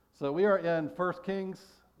So we are in 1 Kings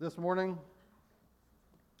this morning.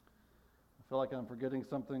 I feel like I'm forgetting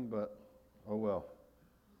something, but oh well.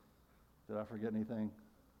 Did I forget anything?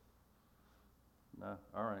 No?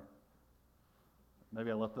 All right.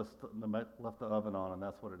 Maybe I left the oven on, and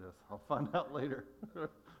that's what it is. I'll find out later.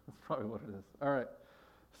 That's probably what it is. All right.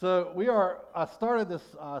 So I started this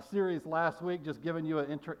series last week, just giving you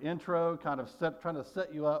an intro, kind of trying to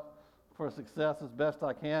set you up for success as best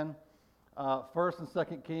I can. First and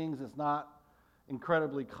Second Kings is not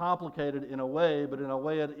incredibly complicated in a way, but in a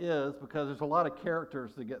way it is, because there's a lot of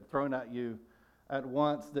characters that get thrown at you at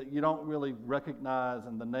once that you don't really recognize,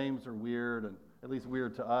 and the names are weird, and at least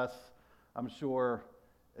weird to us. I'm sure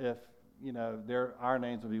if, our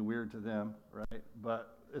names would be weird to them, right?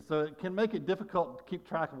 But so it can make it difficult to keep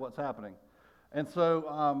track of what's happening. And so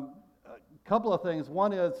a couple of things.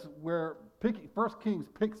 One is First Kings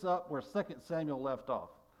picks up where Second Samuel left off.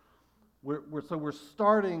 We're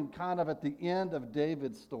starting kind of at the end of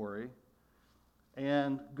David's story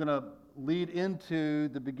and going to lead into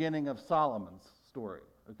the beginning of Solomon's story,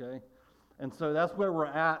 okay? And so that's where we're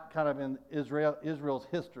at kind of in Israel's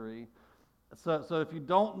history. So if you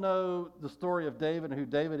don't know the story of David and who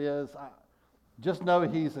David is, just know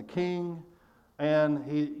he's a king, and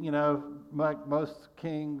he, like most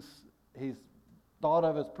kings, he's thought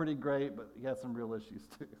of as pretty great, but he has some real issues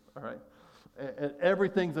too, all right?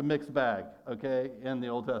 Everything's a mixed bag, okay, in the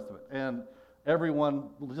Old Testament. And everyone,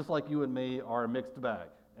 just like you and me, are a mixed bag,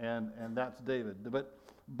 and that's David. But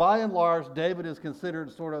by and large, David is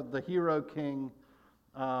considered sort of the hero king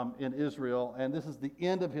in Israel, and this is the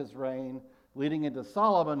end of his reign, leading into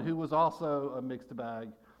Solomon, who was also a mixed bag,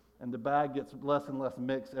 and the bag gets less and less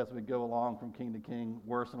mixed as we go along from king to king,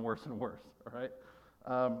 worse and worse and worse, all right?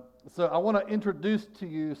 So I want to introduce to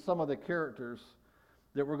you some of the characters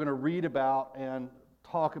that we're going to read about and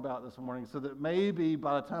talk about this morning, so that maybe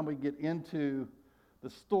by the time we get into the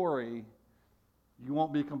story, you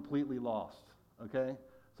won't be completely lost, okay?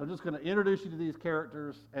 So I'm just going to introduce you to these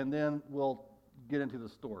characters, and then we'll get into the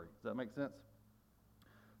story. Does that make sense?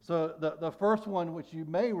 So the first one, which you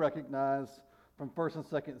may recognize from 1 and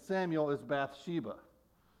 2 Samuel, is Bathsheba.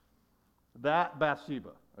 That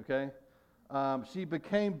Bathsheba, okay? She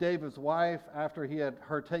became David's wife after he had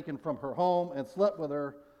her taken from her home and slept with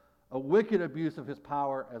her, a wicked abuse of his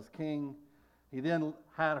power as king. He then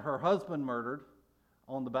had her husband murdered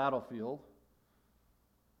on the battlefield.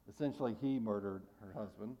 Essentially, he murdered her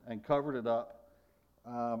husband and covered it up.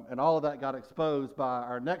 And all of that got exposed by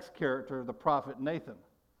our next character, the prophet Nathan,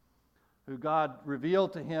 who God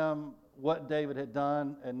revealed to him what David had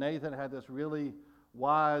done. And Nathan had this really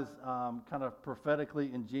wise, kind of prophetically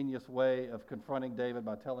ingenious way of confronting David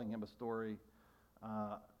by telling him a story,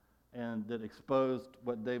 and that exposed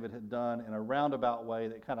what David had done in a roundabout way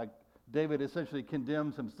that kind of, David essentially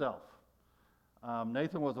condemns himself.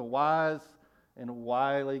 Nathan was a wise and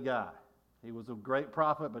wily guy. He was a great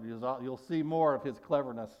prophet, but you'll see more of his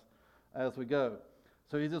cleverness as we go.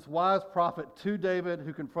 So he's this wise prophet to David,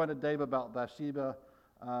 who confronted David about Bathsheba,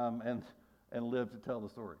 and lived to tell the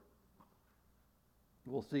story.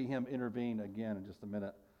 We'll see him intervene again in just a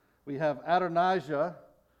minute. We have Adonijah,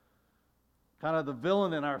 kind of the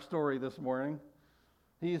villain in our story this morning.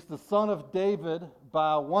 He's the son of David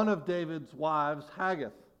by one of David's wives,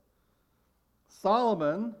 Haggith.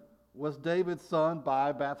 Solomon was David's son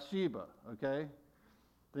by Bathsheba, okay?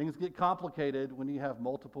 Things get complicated when you have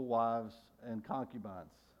multiple wives and concubines.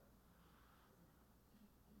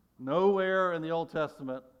 Nowhere in the Old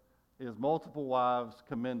Testament is multiple wives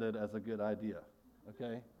commended as a good idea.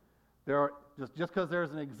 Okay, there are just because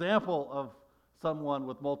there's an example of someone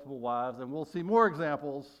with multiple wives, and we'll see more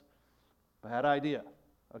examples. Bad idea.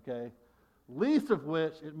 Okay, least of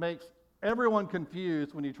which it makes everyone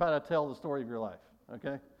confused when you try to tell the story of your life.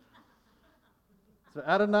 Okay, so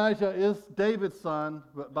Adonijah is David's son,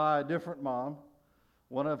 but by a different mom,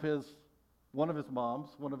 one of his moms,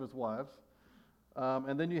 one of his wives,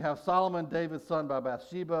 and then you have Solomon, David's son by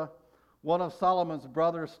Bathsheba. One of Solomon's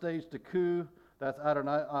brothers staged a coup. That's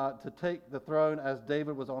Adonijah, to take the throne as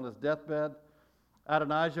David was on his deathbed.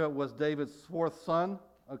 Adonijah was David's fourth son.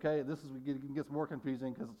 Okay, it gets more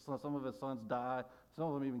confusing because some of his sons die. Some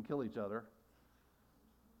of them even kill each other.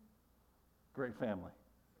 Great family.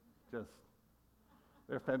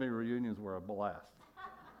 Their family reunions were a blast.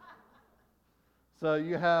 So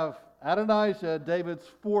you have Adonijah, David's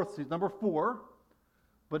fourth. He's number 4,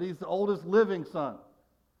 but he's the oldest living son.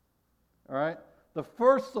 All right? The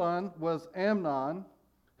first son was Amnon,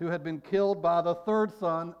 who had been killed by the third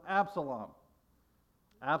son, Absalom.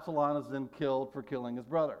 Absalom is then killed for killing his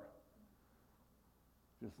brother.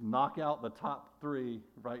 Just knock out the top 3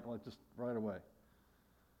 right away.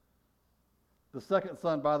 The second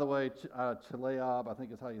son, by the way, Chileab, I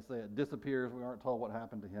think is how you say it, disappears. We aren't told what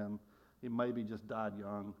happened to him. He maybe just died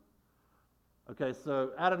young. Okay,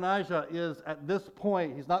 so Adonijah is, at this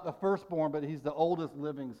point, he's not the firstborn, but he's the oldest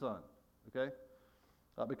living son. Okay?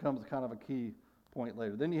 That becomes kind of a key point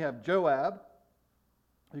later. Then you have Joab,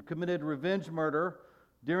 who committed revenge murder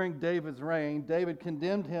during David's reign. David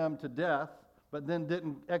condemned him to death, but then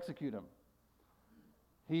didn't execute him.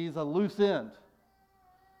 He's a loose end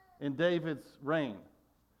in David's reign.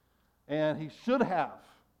 And he should have,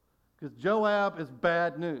 because Joab is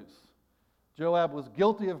bad news. Joab was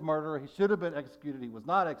guilty of murder. He should have been executed. He was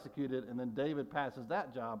not executed. And then David passes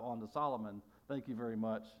that job on to Solomon. Thank you very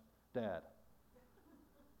much, Dad.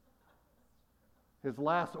 His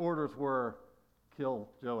last orders were, kill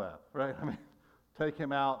Joab, right? I mean, take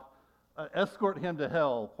him out, escort him to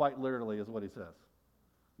hell, quite literally is what he says.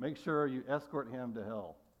 Make sure you escort him to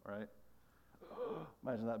hell, right?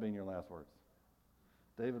 Imagine that being your last words.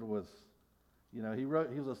 David was, he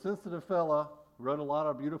was a sensitive fella, wrote a lot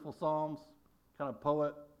of beautiful psalms, kind of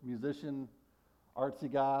poet, musician,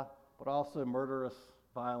 artsy guy, but also murderous,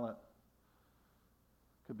 violent,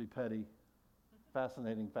 could be petty,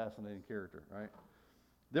 fascinating character, right?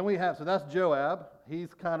 Then we have, so that's Joab. He's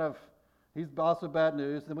also bad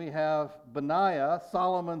news. Then we have Benaiah,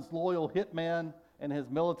 Solomon's loyal hitman and his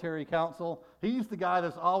military council. He's the guy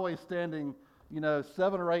that's always standing, 7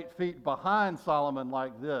 or 8 feet behind Solomon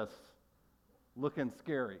like this, looking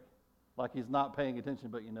scary, like he's not paying attention,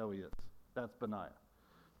 but he is. That's Benaiah.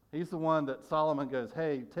 He's the one that Solomon goes,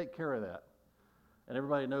 hey, take care of that. And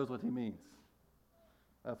everybody knows what he means.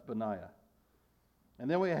 That's Benaiah. And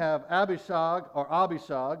then we have Abishag,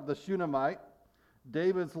 the Shunammite,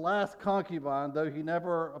 David's last concubine, though he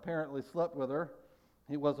never apparently slept with her.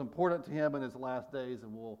 He was important to him in his last days,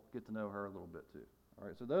 and we'll get to know her a little bit too. All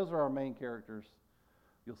right, so those are our main characters.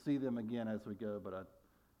 You'll see them again as we go, but I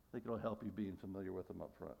think it'll help you being familiar with them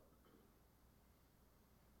up front.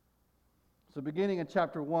 So beginning in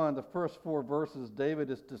chapter 1, the first 4 verses, David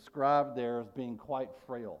is described there as being quite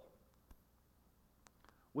frail,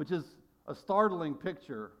 which is a startling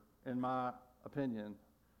picture, in my opinion,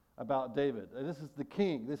 about David. This is the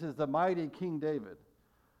king. This is the mighty King David.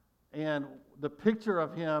 And the picture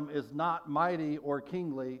of him is not mighty or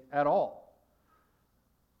kingly at all.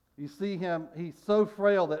 You see him, he's so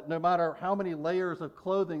frail that no matter how many layers of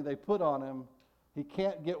clothing they put on him, he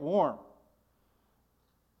can't get warm.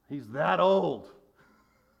 He's that old.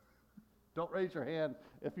 Don't raise your hand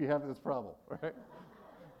if you have this problem, right?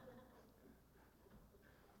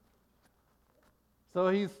 So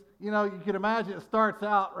he's, you can imagine it starts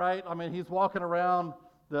out, right? I mean, he's walking around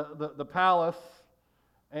the palace,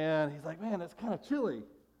 and he's like, man, it's kind of chilly.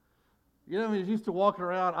 He's used to walking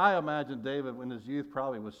around. I imagine David in his youth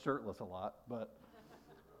probably was shirtless a lot, but,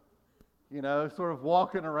 sort of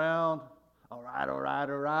walking around, all right,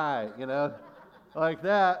 like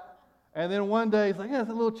that. And then one day he's like, yeah, it's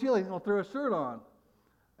a little chilly. He's going to throw a shirt on.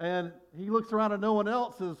 And he looks around and no one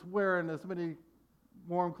else is wearing as many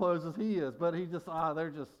warm clothes as he is, but he just, they're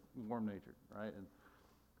just warm-natured, right?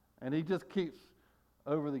 And he just keeps,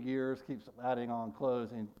 over the years, keeps adding on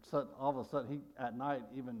clothes, and all of a sudden, at night,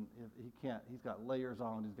 even if he can't, he's got layers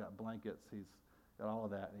on, he's got blankets, he's got all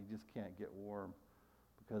of that, and he just can't get warm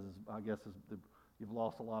because you've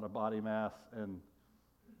lost a lot of body mass, and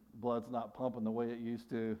blood's not pumping the way it used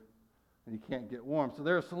to, and he can't get warm. So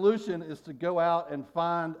their solution is to go out and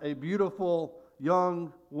find a beautiful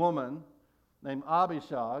young woman named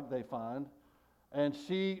Abishag, they find, and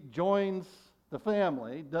she joins the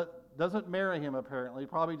family, doesn't marry him apparently,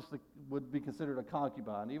 probably just would be considered a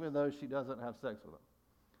concubine, even though she doesn't have sex with him.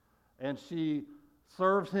 And she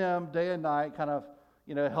serves him day and night, kind of,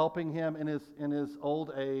 helping him in his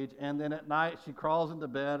old age, and then at night she crawls into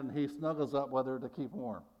bed and he snuggles up with her to keep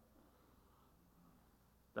warm.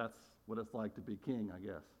 That's what it's like to be king, I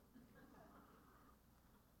guess.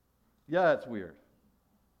 Yeah, it's weird.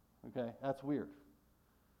 Okay, that's weird.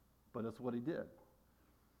 But it's what he did.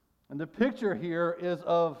 And the picture here is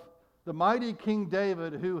of the mighty King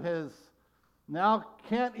David who has now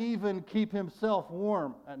can't even keep himself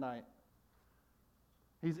warm at night.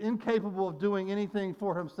 He's incapable of doing anything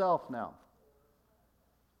for himself now.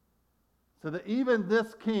 So that even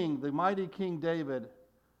this king, the mighty King David,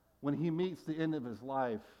 when he meets the end of his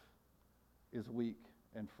life, is weak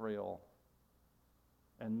and frail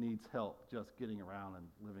and needs help just getting around and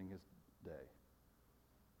living his day.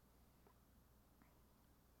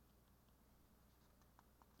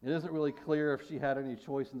 It isn't really clear if she had any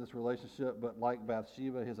choice in this relationship, but like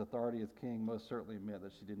Bathsheba, his authority as king most certainly meant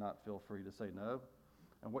that she did not feel free to say no.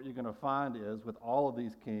 And what you're going to find is, with all of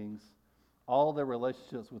these kings, all their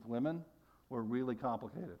relationships with women were really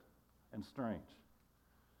complicated and strange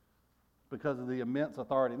because of the immense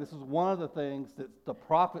authority. And this is one of the things that the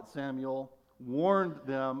prophet Samuel warned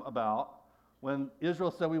them about when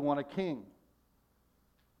Israel said, we want a king.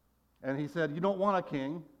 And he said, you don't want a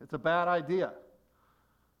king. It's a bad idea.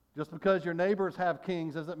 Just because your neighbors have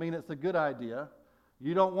kings doesn't mean it's a good idea.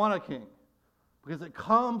 You don't want a king. Because it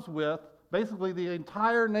comes with basically the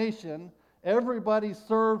entire nation. Everybody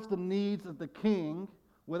serves the needs of the king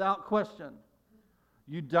without question.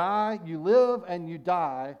 You die, you live, and you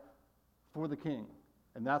die for the king.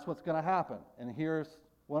 And that's what's going to happen. And here's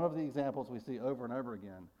one of the examples we see over and over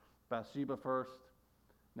again. Bathsheba first,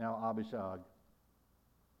 now Abishag.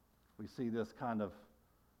 We see this kind of,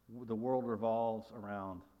 the world revolves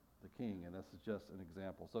around the king, and this is just an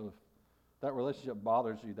example. So if that relationship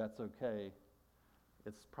bothers you, that's okay.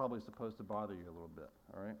 It's probably supposed to bother you a little bit,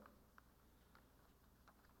 all right?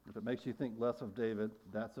 If it makes you think less of David,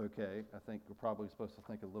 that's okay. I think we're probably supposed to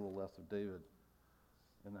think a little less of David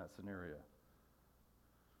in that scenario.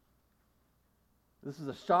 This is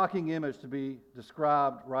a shocking image to be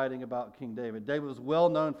described writing about King David. David was well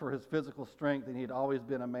known for his physical strength, and he had always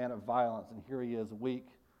been a man of violence. And here he is, weak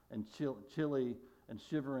and chilly and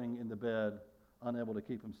shivering in the bed, unable to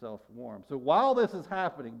keep himself warm. So while this is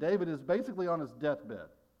happening, David is basically on his deathbed.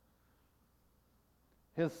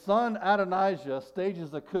 His son Adonijah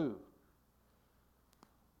stages a coup.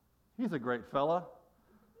 He's a great fella.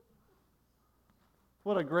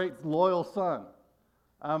 What a great, loyal son.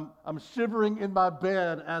 I'm shivering in my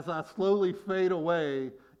bed as I slowly fade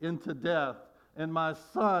away into death. And my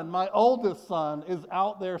son, my oldest son, is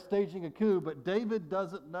out there staging a coup, but David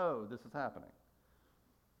doesn't know this is happening.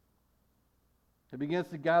 He begins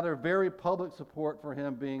to gather very public support for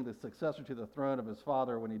him being the successor to the throne of his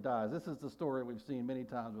father when he dies. This is the story we've seen many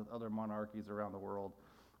times with other monarchies around the world.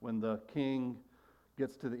 When the king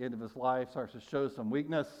gets to the end of his life, starts to show some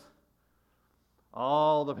weakness,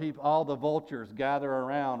 all the people, all the vultures gather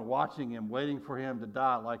around, watching him, waiting for him to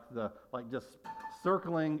die, like just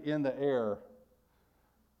circling in the air,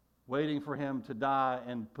 waiting for him to die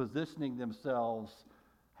and positioning themselves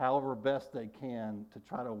however best they can to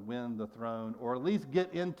try to win the throne, or at least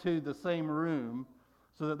get into the same room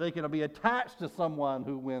so that they can be attached to someone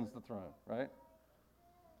who wins the throne, right?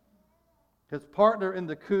 His partner in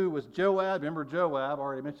the coup was Joab. Remember Joab, I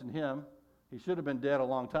already mentioned him. He should have been dead a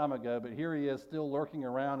long time ago, but here he is still lurking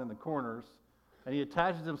around in the corners, and he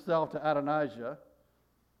attaches himself to Adonijah.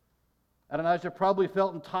 Adonijah probably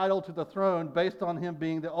felt entitled to the throne based on him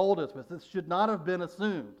being the oldest, but this should not have been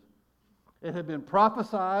assumed. It had been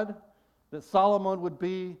prophesied that Solomon would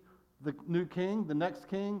be the new king, the next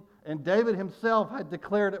king, and David himself had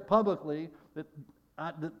declared it publicly that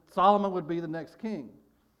Solomon would be the next king.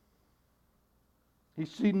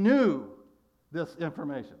 She knew this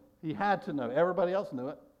information. He had to know. Everybody else knew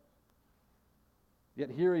it. Yet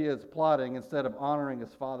here he is plotting, instead of honoring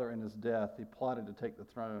his father in his death, he plotted to take the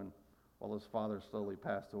throne while his father slowly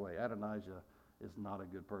passed away. Adonijah is not a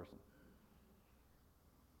good person.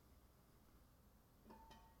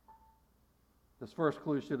 This first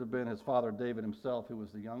clue should have been his father David himself, who was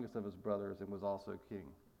the youngest of his brothers and was also king.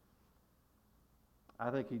 I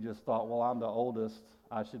think he just thought, well, I'm the oldest,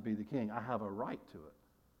 I should be the king. I have a right to it.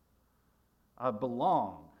 I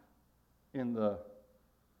belong in the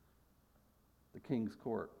king's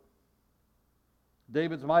court.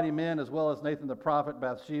 David's mighty men, as well as Nathan the prophet,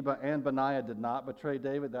 Bathsheba, and Benaiah did not betray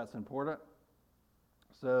David. That's important.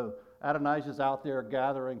 So Adonijah's out there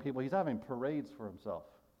gathering people. He's having parades for himself.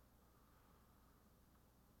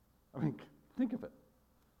 I mean, think of it.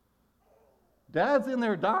 Dad's in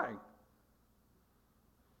there dying.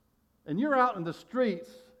 And you're out in the streets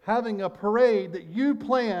having a parade that you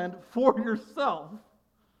planned for yourself,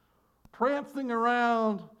 prancing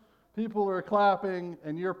around, people are clapping,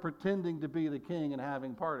 and you're pretending to be the king and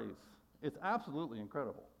having parties. It's absolutely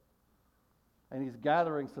incredible. And he's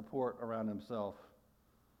gathering support around himself.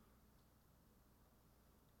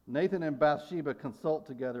 Nathan and Bathsheba consult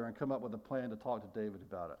together and come up with a plan to talk to David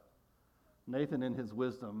about it. Nathan, in his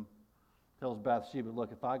wisdom, tells Bathsheba,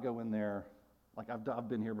 look, if I go in there, like I've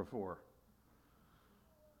been here before,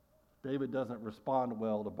 David doesn't respond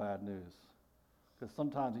well to bad news, because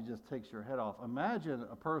sometimes he just takes your head off. Imagine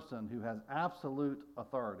a person who has absolute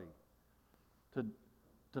authority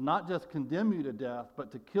to not just condemn you to death,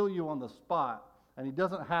 but to kill you on the spot, and he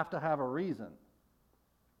doesn't have to have a reason.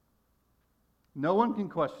 No one can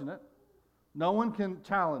question it. No one can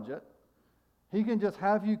challenge it. He can just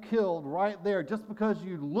have you killed right there just because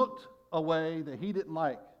you looked a way that he didn't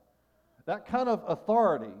like. That kind of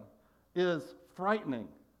authority is frightening.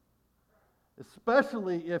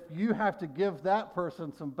 especially if you have to give that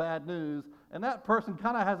person some bad news, and that person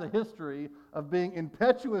kind of has a history of being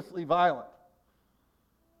impetuously violent.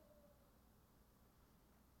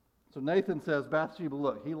 So Nathan says, Bathsheba,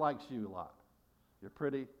 look, he likes you a lot. You're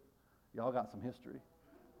pretty. Y'all got some history.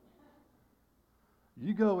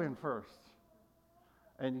 You go in first.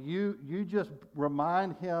 And you just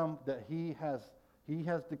remind him that he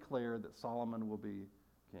has declared that Solomon will be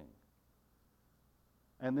king.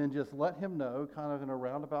 And then just let him know, kind of in a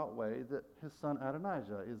roundabout way, that his son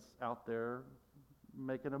Adonijah is out there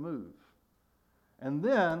making a move. And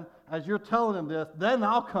then, as you're telling him this, then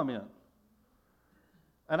I'll come in.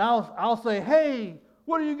 And I'll say, hey,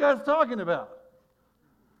 what are you guys talking about?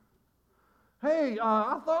 Hey,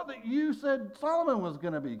 I thought that you said Solomon was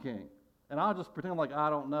going to be king. And I'll just pretend like I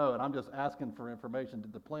don't know, and I'm just asking for information.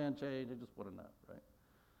 Did the plan change? I just want to know, right?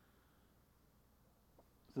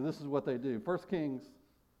 So this is what they do. 1 Kings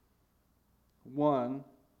 1,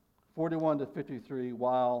 41 to 53,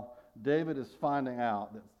 while David is finding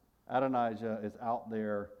out that Adonijah is out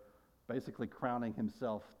there basically crowning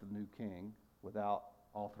himself the new king without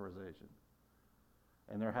authorization.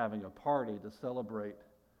 And they're having a party to celebrate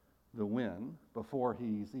the win before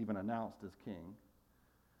he's even announced as king.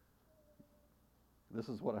 This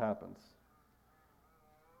is what happens.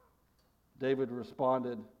 David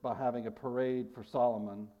responded by having a parade for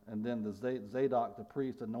Solomon, and then the Zadok, the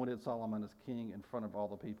priest, anointed Solomon as king in front of all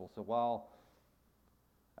the people. So while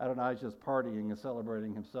Adonijah is partying and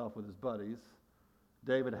celebrating himself with his buddies,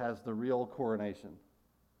 David has the real coronation.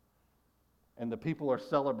 And the people are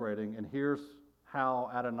celebrating, and here's how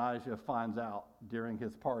Adonijah finds out during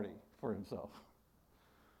his party for himself.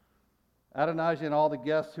 Adonijah and all the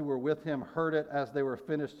guests who were with him heard it as they were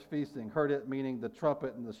finished feasting. Heard it meaning the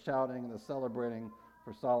trumpet and the shouting and the celebrating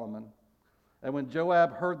for Solomon. And when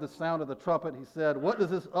Joab heard the sound of the trumpet, he said, what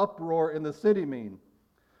does this uproar in the city mean?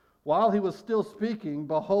 While he was still speaking,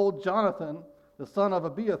 behold, Jonathan, the son of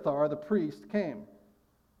Abiathar, the priest, came.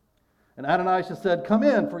 And Adonijah said, come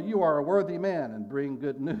in, for you are a worthy man, and bring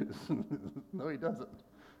good news. No, he doesn't.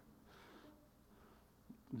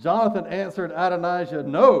 Jonathan answered Adonijah,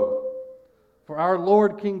 no. For our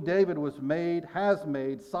Lord King David has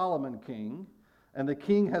made Solomon king, and the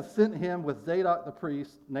king has sent him with Zadok the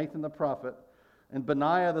priest, Nathan the prophet, and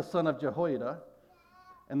Benaiah the son of Jehoiada,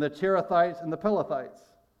 and the Cherethites and the Pelethites.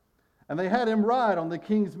 And they had him ride on the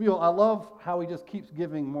king's mule. I love how he just keeps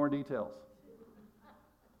giving more details.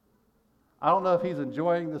 I don't know if he's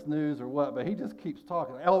enjoying this news or what, but he just keeps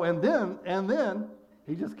talking. Oh, and then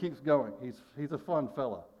he just keeps going. He's a fun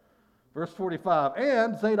fella. Verse 45,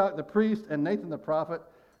 and Zadok the priest and Nathan the prophet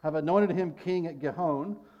have anointed him king at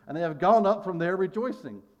Gihon, and they have gone up from there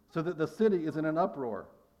rejoicing, so that the city is in an uproar.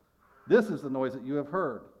 This is the noise that you have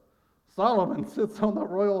heard. Solomon sits on the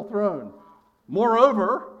royal throne.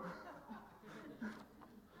 Moreover,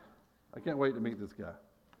 I can't wait to meet this guy.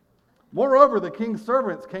 Moreover, the king's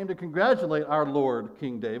servants came to congratulate our Lord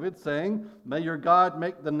King David, saying, may your God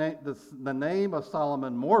make the name of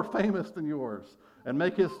Solomon more famous than yours, and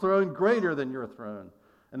make his throne greater than your throne.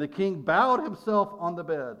 And the king bowed himself on the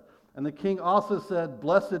bed. And the king also said,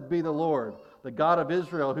 blessed be the Lord, the God of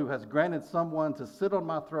Israel, who has granted someone to sit on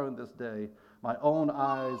my throne this day, my own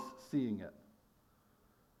eyes seeing it.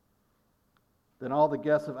 Then all the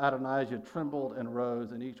guests of Adonijah trembled and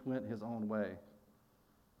rose, and each went his own way.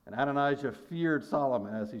 And Adonijah feared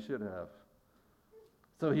Solomon, as he should have.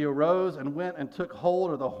 So he arose and went and took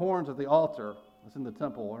hold of the horns of the altar. It's in the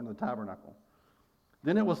temple or in the tabernacle.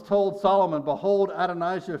 Then it was told Solomon, behold,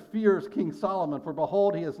 Adonijah fears King Solomon, for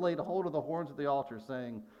behold, he has laid hold of the horns of the altar,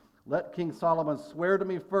 saying, let King Solomon swear to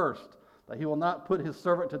me first that he will not put his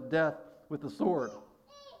servant to death with the sword.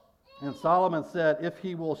 And Solomon said, if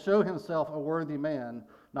he will show himself a worthy man,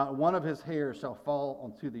 not one of his hairs shall fall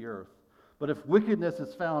onto the earth. But if wickedness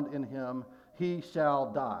is found in him, he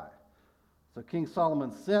shall die. So King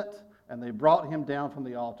Solomon sent, and they brought him down from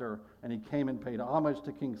the altar, and he came and paid homage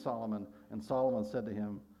to King Solomon. And Solomon said to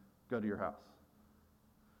him, go to your house.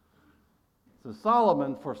 So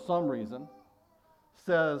Solomon, for some reason,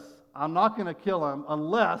 says, I'm not going to kill him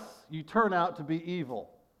unless you turn out to be evil.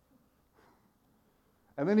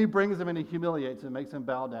 And then he brings him and he humiliates him, makes him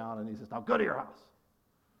bow down, and he says, now go to your house.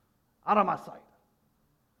 Out of my sight.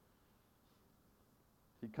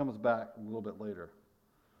 He comes back a little bit later.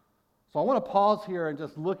 So I want to pause here and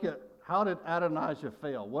just look at how did Adonijah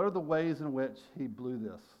fail? What are the ways in which he blew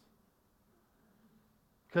this?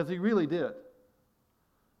 Because he really did.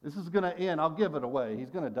 This is going to end. I'll give it away. He's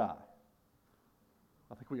going to die.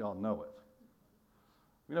 I think we all know it.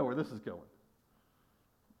 We know where this is going.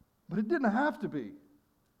 But it didn't have to be.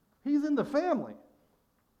 He's in the family.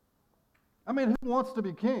 I mean, who wants to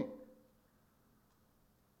be king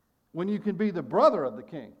when you can be the brother of the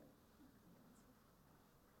king?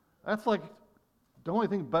 That's like the only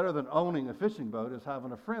thing better than owning a fishing boat is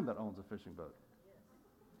having a friend that owns a fishing boat.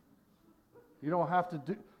 You don't have to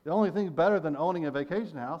do, the only thing better than owning a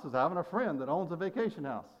vacation house is having a friend that owns a vacation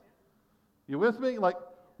house. You with me? Like,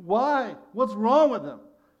 why? What's wrong with him?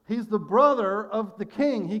 He's the brother of the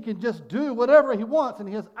king. He can just do whatever he wants, and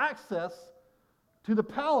he has access to the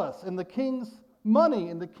palace and the king's money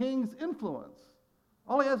and the king's influence.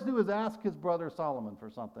 All he has to do is ask his brother Solomon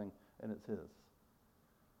for something, and it's his.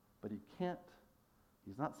 But he can't,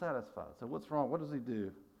 he's not satisfied. So what's wrong? What does he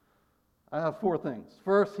do? I have 4 things.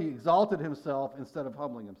 First, he exalted himself instead of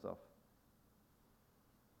humbling himself.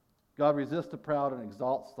 God resists the proud and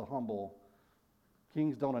exalts the humble.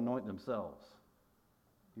 Kings don't anoint themselves.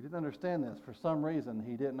 He didn't understand this. For some reason,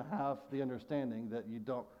 he didn't have the understanding that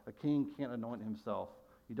a king can't anoint himself.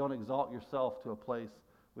 You don't exalt yourself to a place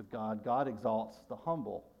with God. God exalts the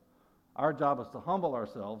humble. Our job is to humble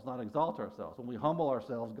ourselves, not exalt ourselves. When we humble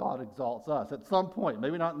ourselves, God exalts us. At some point,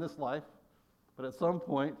 maybe not in this life, but at some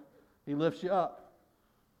point, he lifts you up.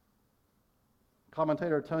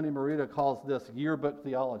 Commentator Tony Merida calls this yearbook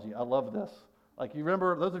theology. I love this. Like, you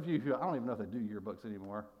remember, those of you who, I don't even know if they do yearbooks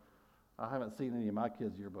anymore. I haven't seen any of my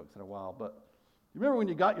kids' yearbooks in a while, but you remember when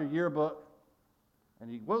you got your yearbook,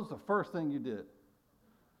 and what was the first thing you did?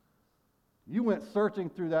 You went searching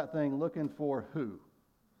through that thing looking for who?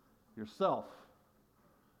 Yourself.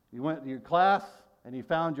 You went to your class, and you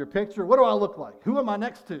found your picture. What do I look like? Who am I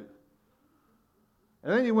next to?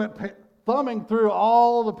 And then you went thumbing through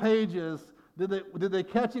all the pages. Did they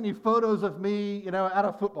catch any photos of me, at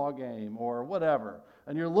a football game or whatever?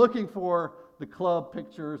 And you're looking for the club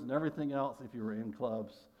pictures and everything else if you were in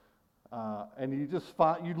clubs. And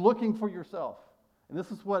you're looking for yourself. And this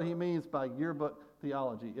is what he means by yearbook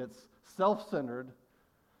theology. It's self-centered.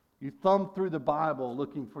 You thumb through the Bible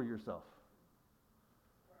looking for yourself.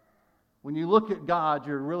 When you look at God,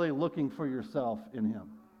 you're really looking for yourself in him.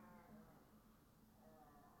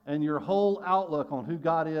 And your whole outlook on who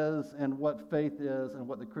God is and what faith is and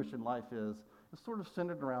what the Christian life is sort of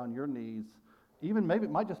centered around your needs. Even maybe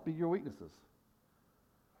it might just be your weaknesses.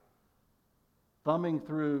 Thumbing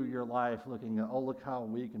through your life looking at, look how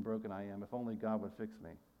weak and broken I am. If only God would fix me.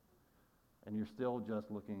 And you're still just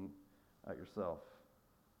looking at yourself.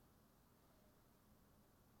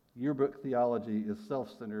 Yearbook theology is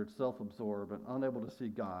self-centered, self-absorbed, and unable to see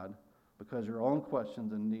God because your own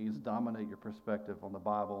questions and needs dominate your perspective on the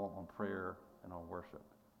Bible, on prayer, and on worship.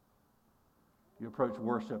 You approach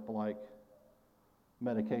worship like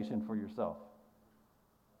medication for yourself.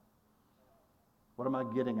 What am I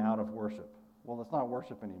getting out of worship? Well, it's not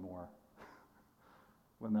worship anymore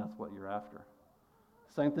when that's what you're after.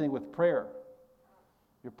 Same thing with prayer.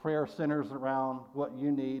 Your prayer centers around what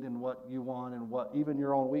you need and what you want and what even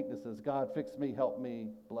your own weaknesses. God, fix me, help me,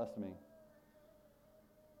 bless me.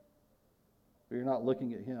 But you're not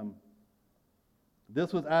looking at him.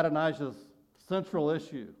 This was Adonijah's central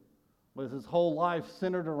issue, was his whole life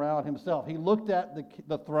centered around himself. He looked at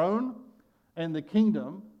the throne and the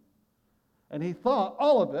kingdom, and he thought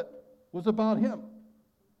all of it was about him.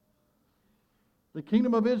 The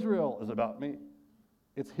kingdom of Israel is about me.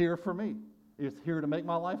 It's here for me. It's here to make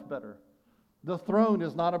my life better. The throne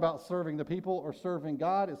is not about serving the people or serving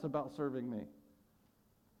God. It's about serving me.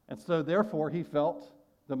 And so, therefore, he felt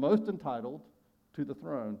the most entitled to the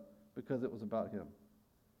throne because it was about him.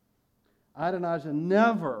 Adonijah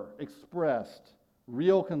never expressed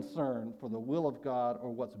real concern for the will of God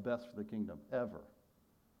or what's best for the kingdom, ever.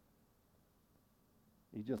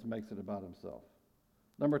 He just makes it about himself.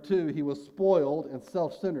 Number 2, he was spoiled and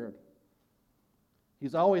self-centered.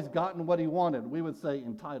 He's always gotten what he wanted. We would say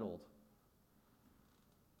entitled.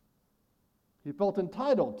 He felt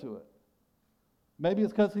entitled to it. Maybe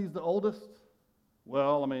it's because he's the oldest.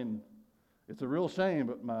 Well, it's a real shame,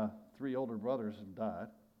 but my 3 older brothers have died,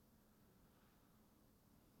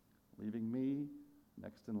 leaving me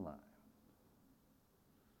next in line.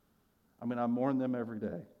 I mourn them every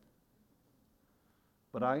day.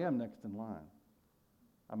 But I am next in line.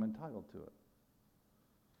 I'm entitled to it.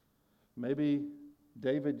 Maybe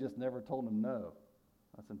David just never told him no.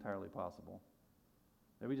 That's entirely possible.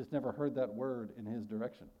 Maybe he just never heard that word in his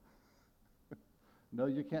direction. No,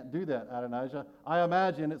 you can't do that, Adonijah. I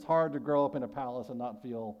imagine it's hard to grow up in a palace and not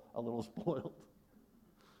feel a little spoiled.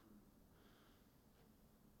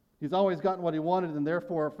 He's always gotten what he wanted and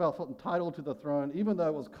therefore felt entitled to the throne, even though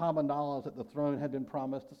it was common knowledge that the throne had been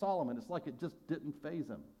promised to Solomon. It's like it just didn't faze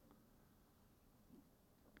him.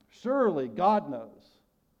 Surely God knows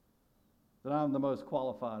that I'm the most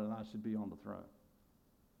qualified and I should be on the throne.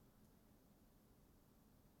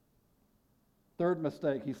 Third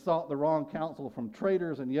mistake, he sought the wrong counsel from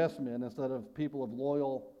traitors and yes men instead of people of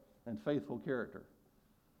loyal and faithful character.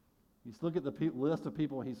 You look at the list of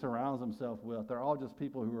people he surrounds himself with. They're all just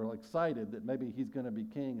people who are excited that maybe he's going to be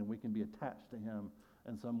king and we can be attached to him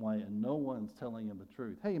in some way, and no one's telling him the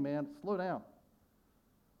truth. Hey, man, slow down.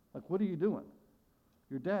 Like, what are you doing?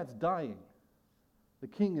 Your dad's dying. The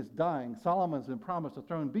king is dying. Solomon's been promised a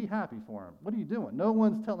throne. Be happy for him. What are you doing? No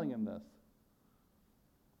one's telling him this.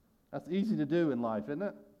 That's easy to do in life, isn't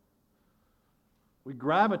it? We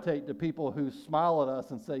gravitate to people who smile at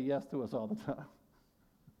us and say yes to us all the time.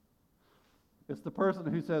 It's the person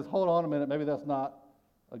who says, hold on a minute, maybe that's not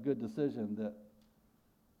a good decision that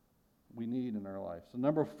we need in our life. So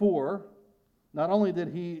number 4, not only did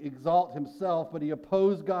he exalt himself, but he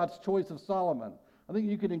opposed God's choice of Solomon. I think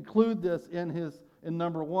you could include this in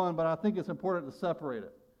number 1, but I think it's important to separate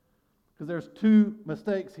it. Because there's 2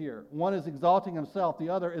 mistakes here. One is exalting himself, the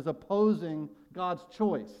other is opposing God's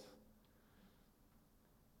choice.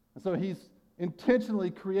 And so he's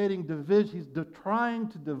intentionally creating division. He's trying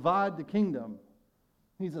to divide the kingdom.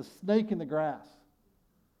 He's a snake in the grass.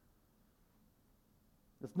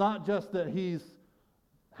 It's not just that he's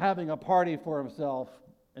having a party for himself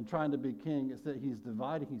and trying to be king. It's that he's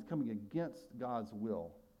dividing. He's coming against God's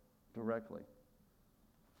will directly.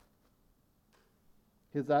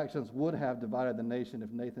 His actions would have divided the nation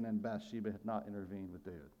if Nathan and Bathsheba had not intervened with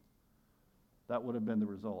David. That would have been the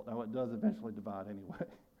result. Now, it does eventually divide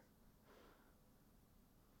anyway.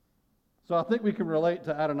 So I think we can relate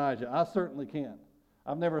to Adonijah. I certainly can.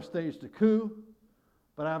 I've never staged a coup,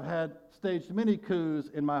 but I've had staged many coups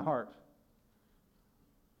in my heart.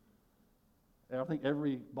 And I think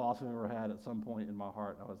every boss I've ever had at some point in my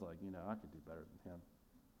heart, I was like, I could do better than him.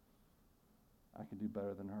 I could do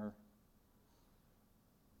better than her.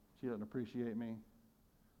 She doesn't appreciate me.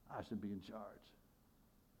 I should be in charge.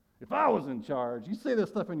 If I was in charge, you say this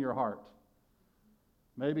stuff in your heart.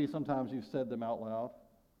 Maybe sometimes you've said them out loud.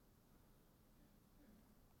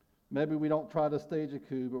 Maybe we don't try to stage a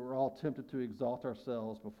coup, but we're all tempted to exalt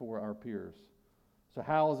ourselves before our peers. So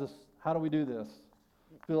how do we do this?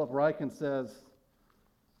 Philip Ryken says,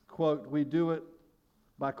 quote, we do it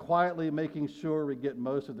by quietly making sure we get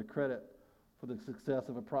most of the credit for the success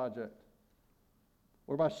of a project,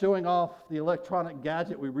 or by showing off the electronic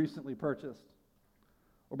gadget we recently purchased,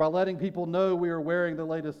 or by letting people know we are wearing the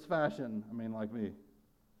latest fashion, like me.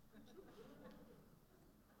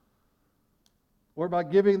 Or by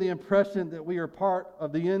giving the impression that we are part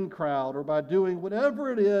of the in crowd, or by doing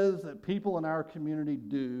whatever it is that people in our community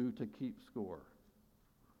do to keep score.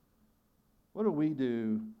 What do we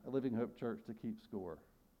do at Living Hope Church to keep score?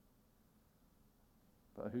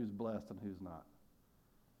 About who's blessed and who's not.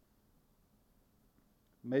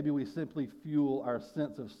 Maybe we simply fuel our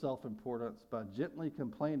sense of self-importance by gently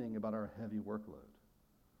complaining about our heavy workload.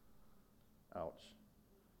 Ouch.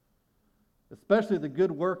 Especially the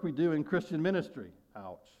good work we do in Christian ministry.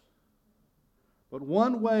 Ouch. But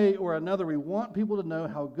one way or another, we want people to know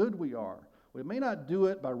how good we are. We may not do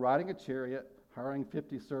it by riding a chariot, hiring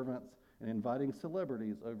 50 servants, and inviting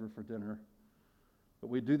celebrities over for dinner,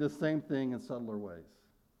 but we do the same thing in subtler ways.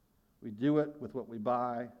 We do it with what we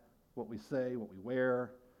buy, what we say, what we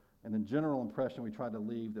wear, and the general impression we try to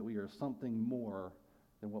leave that we are something more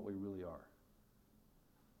than what we really are.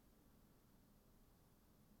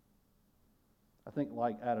 I think,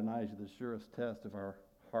 like Adonijah, the surest test of our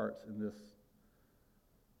hearts in this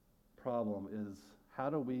problem is, how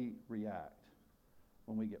do we react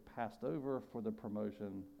when we get passed over for the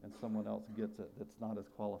promotion and someone else gets it that's not as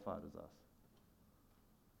qualified as us?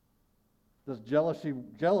 Does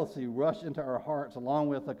jealousy rush into our hearts along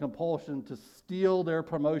with a compulsion to steal their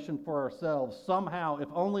promotion for ourselves somehow, if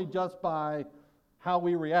only just by how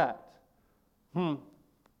we react?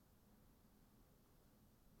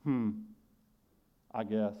 I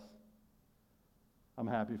guess. I'm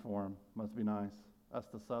happy for him. Must be nice. That's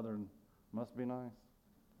the Southern, must be nice.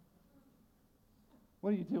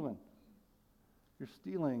 What are you doing? You're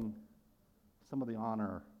stealing some of the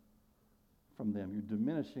honor from them. You're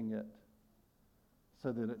diminishing it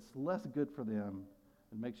so that it's less good for them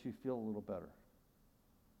and makes you feel a little better.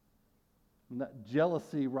 And that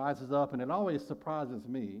jealousy rises up, and it always surprises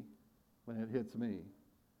me when it hits me.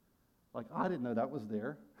 Like, I didn't know that was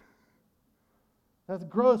there. That's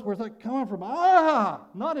gross. Where's that coming from?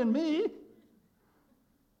 Not in me.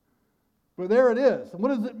 But there it is. And what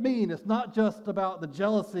does it mean? It's not just about the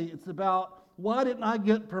jealousy. It's about, why didn't I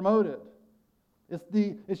get promoted?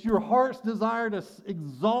 It's your heart's desire to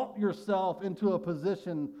exalt yourself into a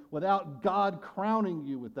position without God crowning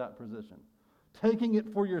you with that position. Taking it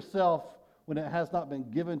for yourself when it has not been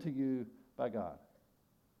given to you by God.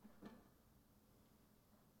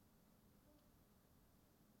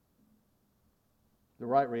 The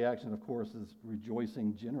right reaction, of course, is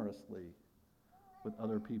rejoicing generously with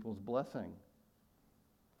other people's blessing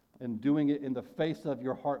and doing it in the face of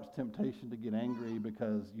your heart's temptation to get angry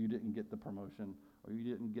because you didn't get the promotion or you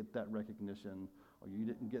didn't get that recognition or you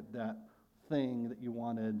didn't get that thing that you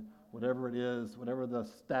wanted, whatever it is, whatever the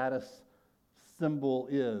status symbol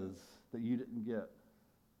is that you didn't get.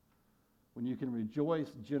 When you can rejoice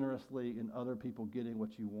generously in other people getting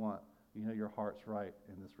what you want, you know your heart's right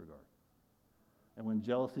in this regard. And when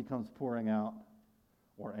jealousy comes pouring out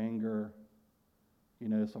or anger, you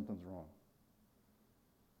know something's wrong.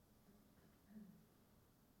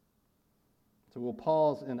 So we'll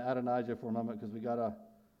pause in Adonijah for a moment because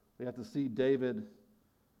we have to see David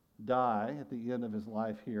die at the end of his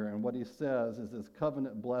life here. And what he says is this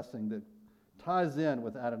covenant blessing that ties in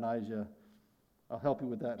with Adonijah. I'll help you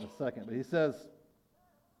with that in a second. But he says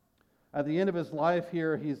at the end of his life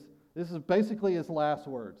here, this is basically his last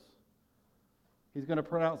words. He's going to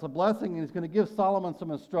pronounce a blessing, and he's going to give Solomon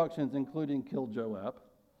some instructions, including kill Joab.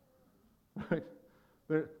 Right?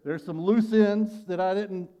 There's some loose ends that I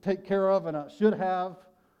didn't take care of, and I should have.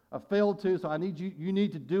 I failed to, so you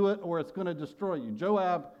need to do it, or it's going to destroy you.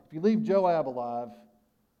 Joab, if you leave Joab alive,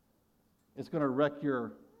 it's going to wreck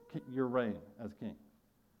your reign as king.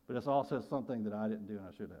 But it's also something that I didn't do and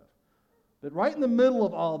I should have. But right in the middle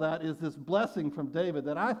of all that is this blessing from David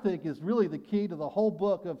that I think is really the key to the whole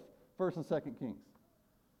book of 1st and 2nd Kings.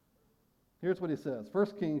 Here's what he says. 1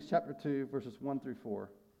 Kings chapter 2, verses 1 through 4.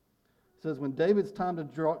 It says, when David's time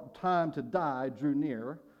to die drew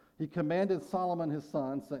near, he commanded Solomon his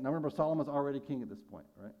son, saying, now remember, Solomon's already king at this point,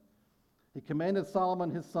 right? He commanded Solomon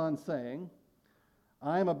his son, saying,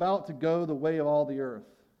 I am about to go the way of all the earth.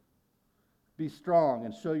 Be strong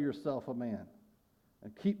and show yourself a man,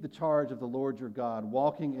 and keep the charge of the Lord your God,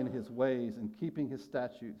 walking in his ways and keeping his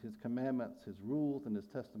statutes, his commandments, his rules, and his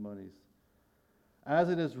testimonies. As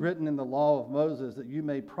it is written in the law of Moses, that you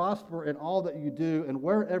may prosper in all that you do and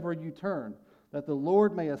wherever you turn, that the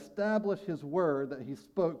Lord may establish his word that he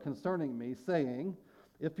spoke concerning me, saying,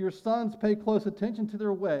 if your sons pay close attention to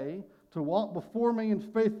their way, to walk before me in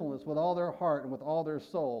faithfulness with all their heart and with all their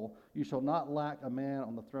soul, you shall not lack a man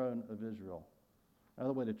on the throne of Israel.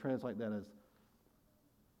 Another way to translate that is,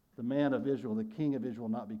 the man of Israel, the king of Israel, will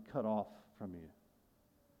not be cut off from you.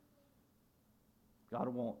 God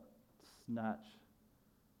won't snatch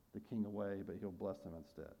the king away, but he'll bless him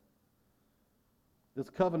instead. This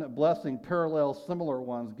covenant blessing parallels similar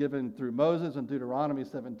ones given through Moses in Deuteronomy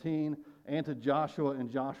 17 and to Joshua in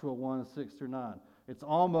Joshua 1, 6 through 9. It's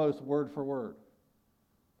almost word for word.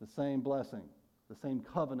 The same blessing, the same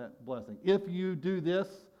covenant blessing. If you do this,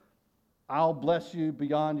 I'll bless you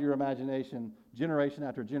beyond your imagination, generation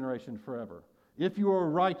after generation forever. If you are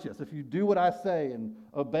righteous, if you do what I say and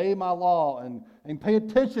obey my law and pay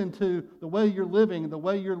attention to the way you're living, the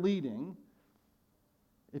way you're leading,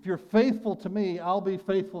 if you're faithful to me, I'll be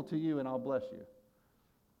faithful to you and I'll bless you.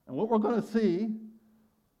 And what we're going to see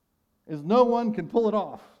is no one can pull it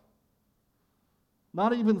off.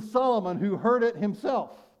 Not even Solomon, who heard it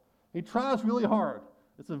himself. He tries really hard.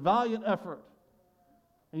 It's a valiant effort.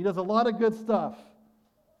 And he does a lot of good stuff.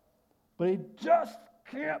 But he just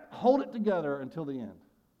can't hold it together until the end.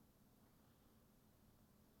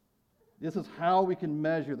 This is how we can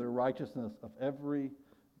measure the righteousness of every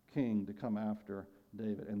king to come after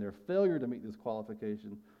David. And their failure to meet this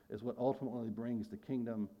qualification is what ultimately brings the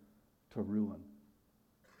kingdom to ruin.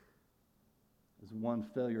 Is one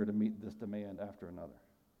failure to meet this demand after another.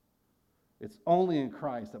 It's only in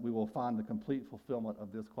Christ that we will find the complete fulfillment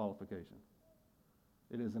of this qualification.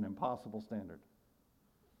 It is an impossible standard.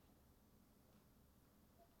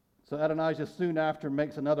 So Adonijah soon after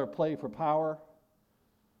makes another play for power.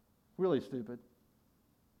 Really stupid.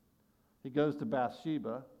 He goes to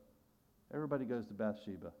Bathsheba. Everybody goes to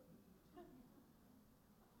Bathsheba.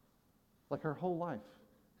 Like her whole life.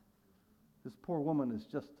 This poor woman is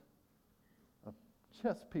just a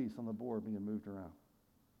chess piece on the board being moved around.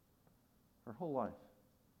 Her whole life.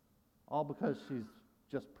 All because she's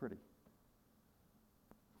just pretty.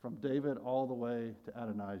 From David all the way to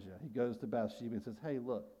Adonijah. He goes to Bathsheba and says, hey,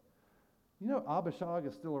 look, you know Abishag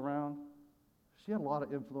is still around? She had a lot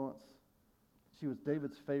of influence. She was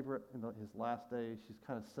David's favorite in his last days. She's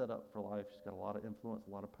kind of set up for life. She's got a lot of influence, a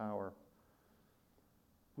lot of power.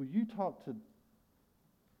 Will you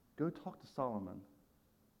go talk to Solomon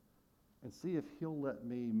and see if he'll let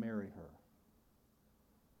me marry her?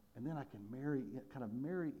 And then I can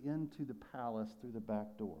marry into the palace through the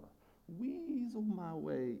back door. Weasel my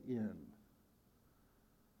way in.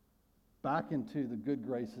 Back into the good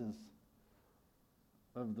graces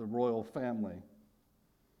of the royal family.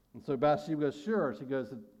 And so Bathsheba goes, sure. She goes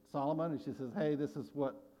to Solomon, and she says, hey, this is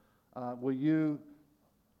what, will you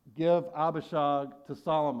give Abishag to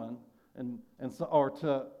Solomon or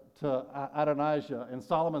to Adonijah? And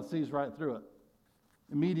Solomon sees right through it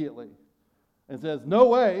immediately and says, no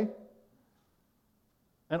way,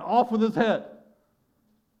 and off with his head.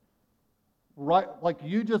 Right, like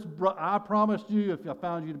I promised you, if I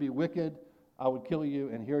found you to be wicked, I would kill you,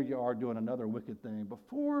 and here you are doing another wicked thing.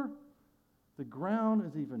 Before the ground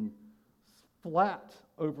is even flat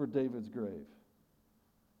over David's grave,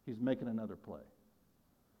 he's making another play.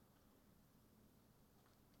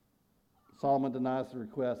 Solomon denies the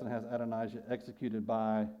request and has Adonijah executed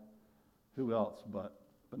by who else but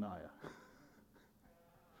Benaiah.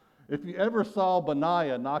 If you ever saw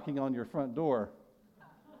Benaiah knocking on your front door,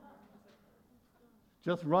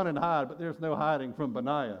 just run and hide, but there's no hiding from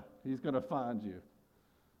Benaiah. He's going to find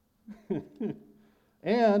you.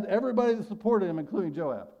 And everybody that supported him, including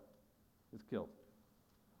Joab, is killed.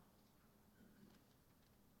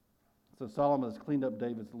 So Solomon has cleaned up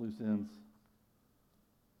David's loose ends,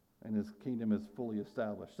 and his kingdom is fully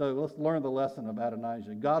established. So let's learn the lesson of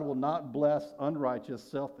Adonijah. God will not bless unrighteous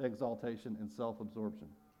self-exaltation and self-absorption.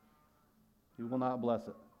 He will not bless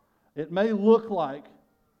it. It may look like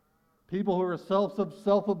people who are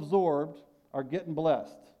self-absorbed are getting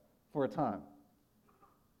blessed for a time.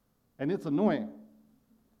 And it's annoying.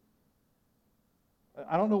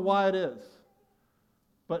 I don't know why it is.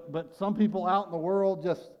 But some people out in the world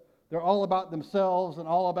they're all about themselves and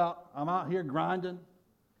all about, I'm out here grinding,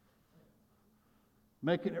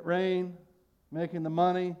 making it rain, making the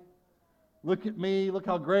money. Look at me, look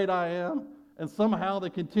how great I am. And somehow they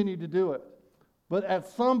continue to do it. But at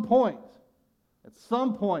some point,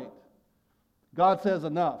 God says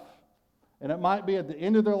enough. And it might be at the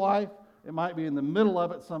end of their life, it might be in the middle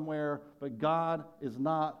of it somewhere, but God is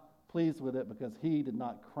not pleased with it because he did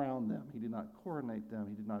not crown them. He did not coronate them.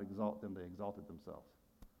 He did not exalt them. They exalted themselves.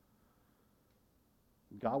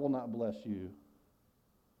 God will not bless you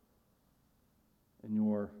in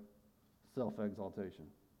your self-exaltation.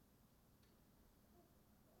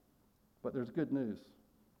 But there's good news.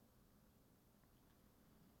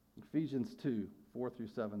 Ephesians 2, 4 through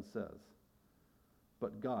 7 says,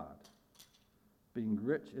 but God, being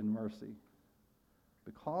rich in mercy,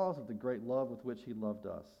 because of the great love with which he loved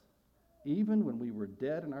us, even when we were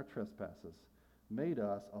dead in our trespasses, made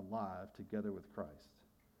us alive together with Christ.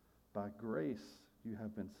 By grace you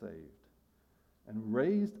have been saved, and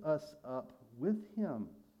raised us up with him,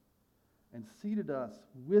 and seated us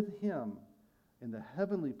with him in the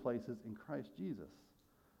heavenly places in Christ Jesus,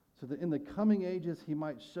 so that in the coming ages he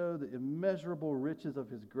might show the immeasurable riches of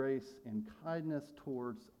his grace and kindness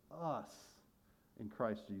towards us in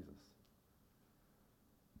Christ Jesus.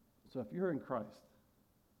 So if you're in Christ,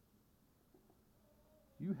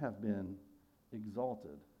 you have been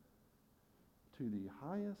exalted to the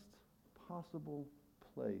highest possible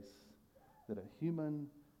place that a human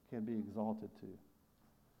can be exalted to.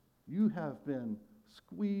 You have been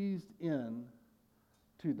squeezed in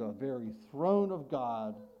to the very throne of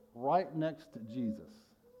God right next to Jesus,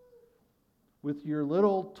 with your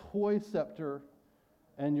little toy scepter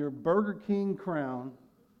and your Burger King crown,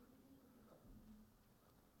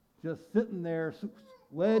 just sitting there,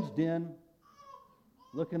 wedged in,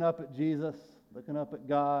 looking up at Jesus, looking up at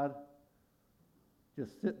God,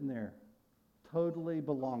 just sitting there, totally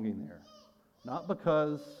belonging there. Not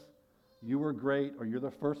because you were great, or you're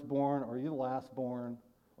the firstborn, or you're the lastborn,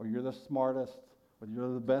 or you're the smartest, or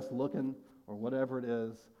you're the best looking, or whatever it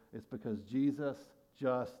is. It's because Jesus,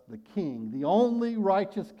 just the King, the only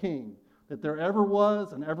righteous King that there ever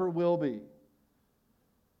was and ever will be,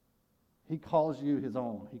 he calls you his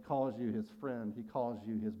own. He calls you his friend. He calls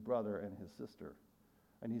you his brother and his sister.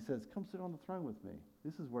 And he says, come sit on the throne with me.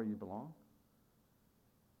 This is where you belong.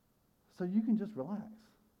 So you can just relax.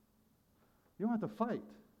 You don't have to fight.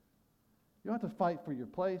 You don't have to fight for your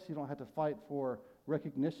place. You don't have to fight for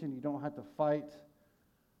recognition. You don't have to fight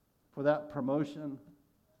for that promotion.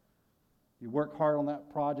 You work hard on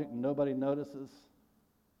that project and nobody notices.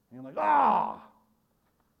 And you're like,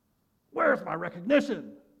 where's my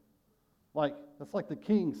recognition? That's like the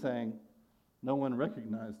king saying, no one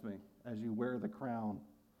recognized me, as you wear the crown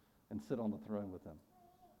and sit on the throne with him.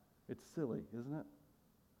 It's silly, isn't it?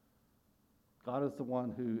 God is the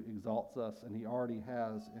one who exalts us, and he already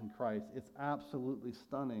has in Christ. It's absolutely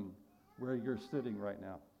stunning where you're sitting right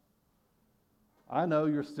now. I know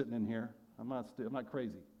you're sitting in here. I'm not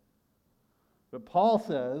crazy. But Paul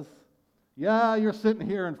says, yeah, you're sitting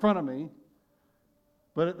here in front of me,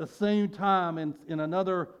 but at the same time, in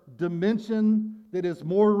another dimension that is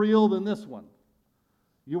more real than this one,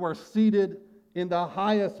 you are seated in the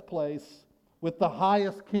highest place with the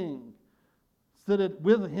highest king, seated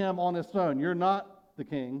with him on his throne. You're not the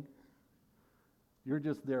king. You're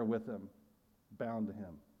just there with him, bound to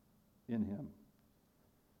him, in him.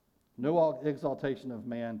 No exaltation of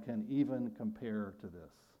man can even compare to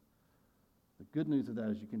this. The good news of that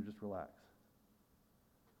is you can just relax.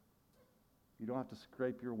 You don't have to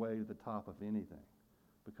scrape your way to the top of anything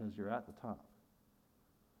because you're at the top.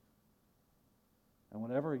 And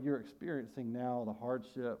whenever you're experiencing now the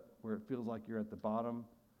hardship where it feels like you're at the bottom,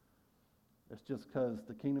 it's just because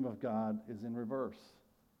the kingdom of God is in reverse.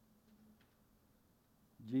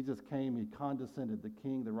 Jesus came, he condescended. The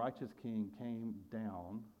king, the righteous king, came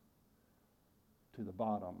down to the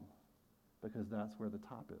bottom because that's where the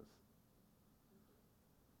top is.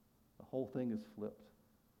 The whole thing is flipped.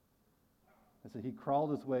 And so he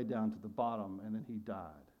crawled his way down to the bottom and then he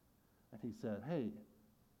died. And he said, hey,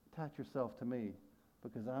 attach yourself to me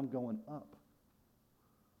because I'm going up.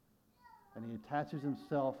 And he attaches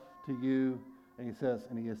himself to you and he says,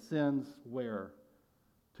 and he ascends where?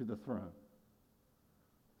 To the throne.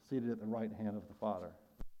 Seated at the right hand of the Father.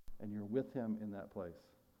 And you're with him in that place.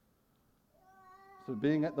 So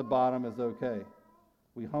being at the bottom is okay.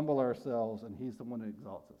 We humble ourselves and he's the one who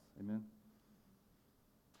exalts us. Amen?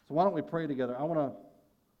 So why don't we pray together? I want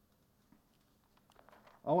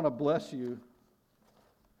to bless you,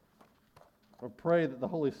 or pray that the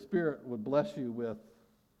Holy Spirit would bless you with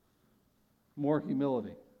more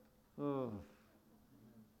humility. Oh.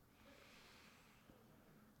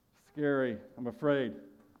 Scary, I'm afraid,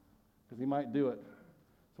 because he might do it.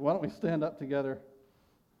 So why don't we stand up together?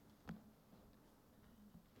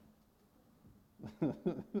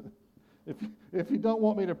 If you don't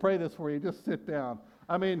want me to pray this for you, just sit down.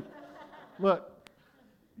 I mean, look,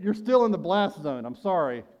 you're still in the blast zone. I'm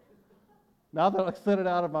sorry. Now that I've said it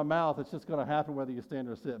out of my mouth, it's just going to happen whether you stand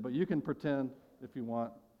or sit. But you can pretend if you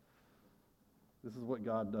want. This is what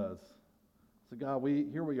God does. So God,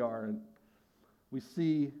 here we are, and we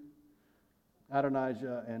see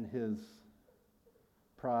Adonijah and his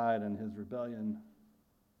pride and his rebellion.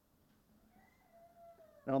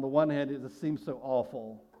 And on the one hand, it just seems so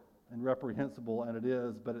awful and reprehensible, and it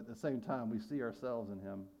is, but at the same time, we see ourselves in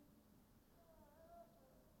him.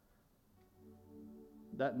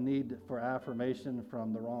 That need for affirmation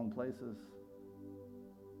from the wrong places.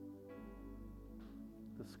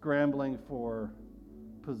 The scrambling for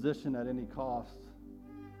position at any cost.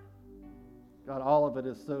 God, all of it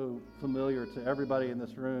is so familiar to everybody in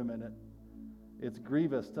this room, and it's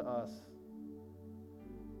grievous to us.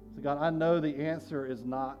 So God, I know the answer is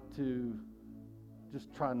not to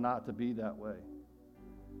just try not to be that way.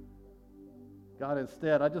 God,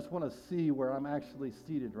 instead, I just want to see where I'm actually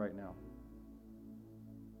seated right now.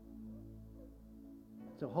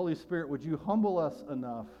 So Holy Spirit, would you humble us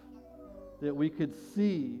enough that we could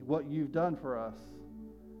see what you've done for us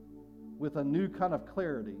with a new kind of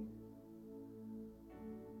clarity?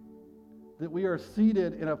 That we are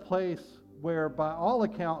seated in a place where, by all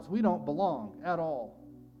accounts, we don't belong at all.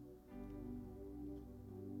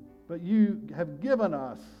 But you have given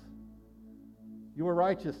us your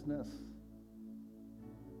righteousness.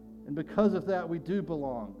 And because of that, we do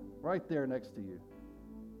belong right there next to you.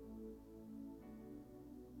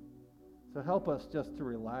 So help us just to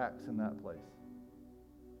relax in that place.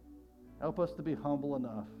 Help us to be humble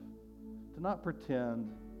enough to not pretend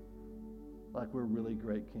like we're really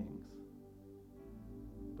great kings,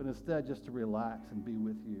 but instead just to relax and be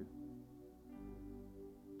with you,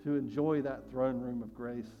 to enjoy that throne room of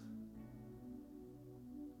grace,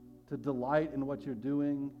 to delight in what you're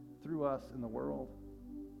doing through us in the world,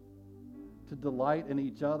 to delight in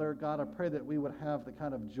each other. God, I pray that we would have the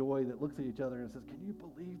kind of joy that looks at each other and says, can you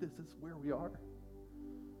believe this is where we are?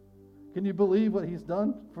 Can you believe what he's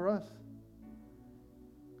done for us?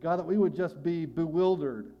 God, that we would just be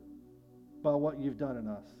bewildered by what you've done in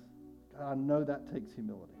us. God, I know that takes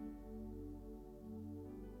humility.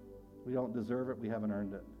 We don't deserve it. We haven't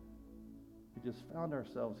earned it. We just found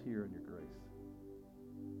ourselves here in your grace.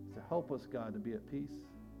 So help us, God, to be at peace,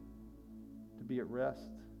 to be at rest,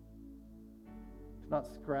 to not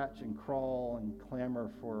scratch and crawl and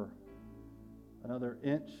clamor for another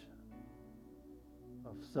inch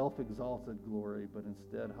of self-exalted glory, but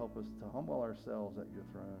instead help us to humble ourselves at your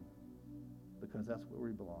throne, because that's where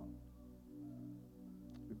we belong.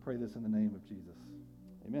 We pray this in the name of Jesus.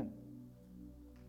 Amen.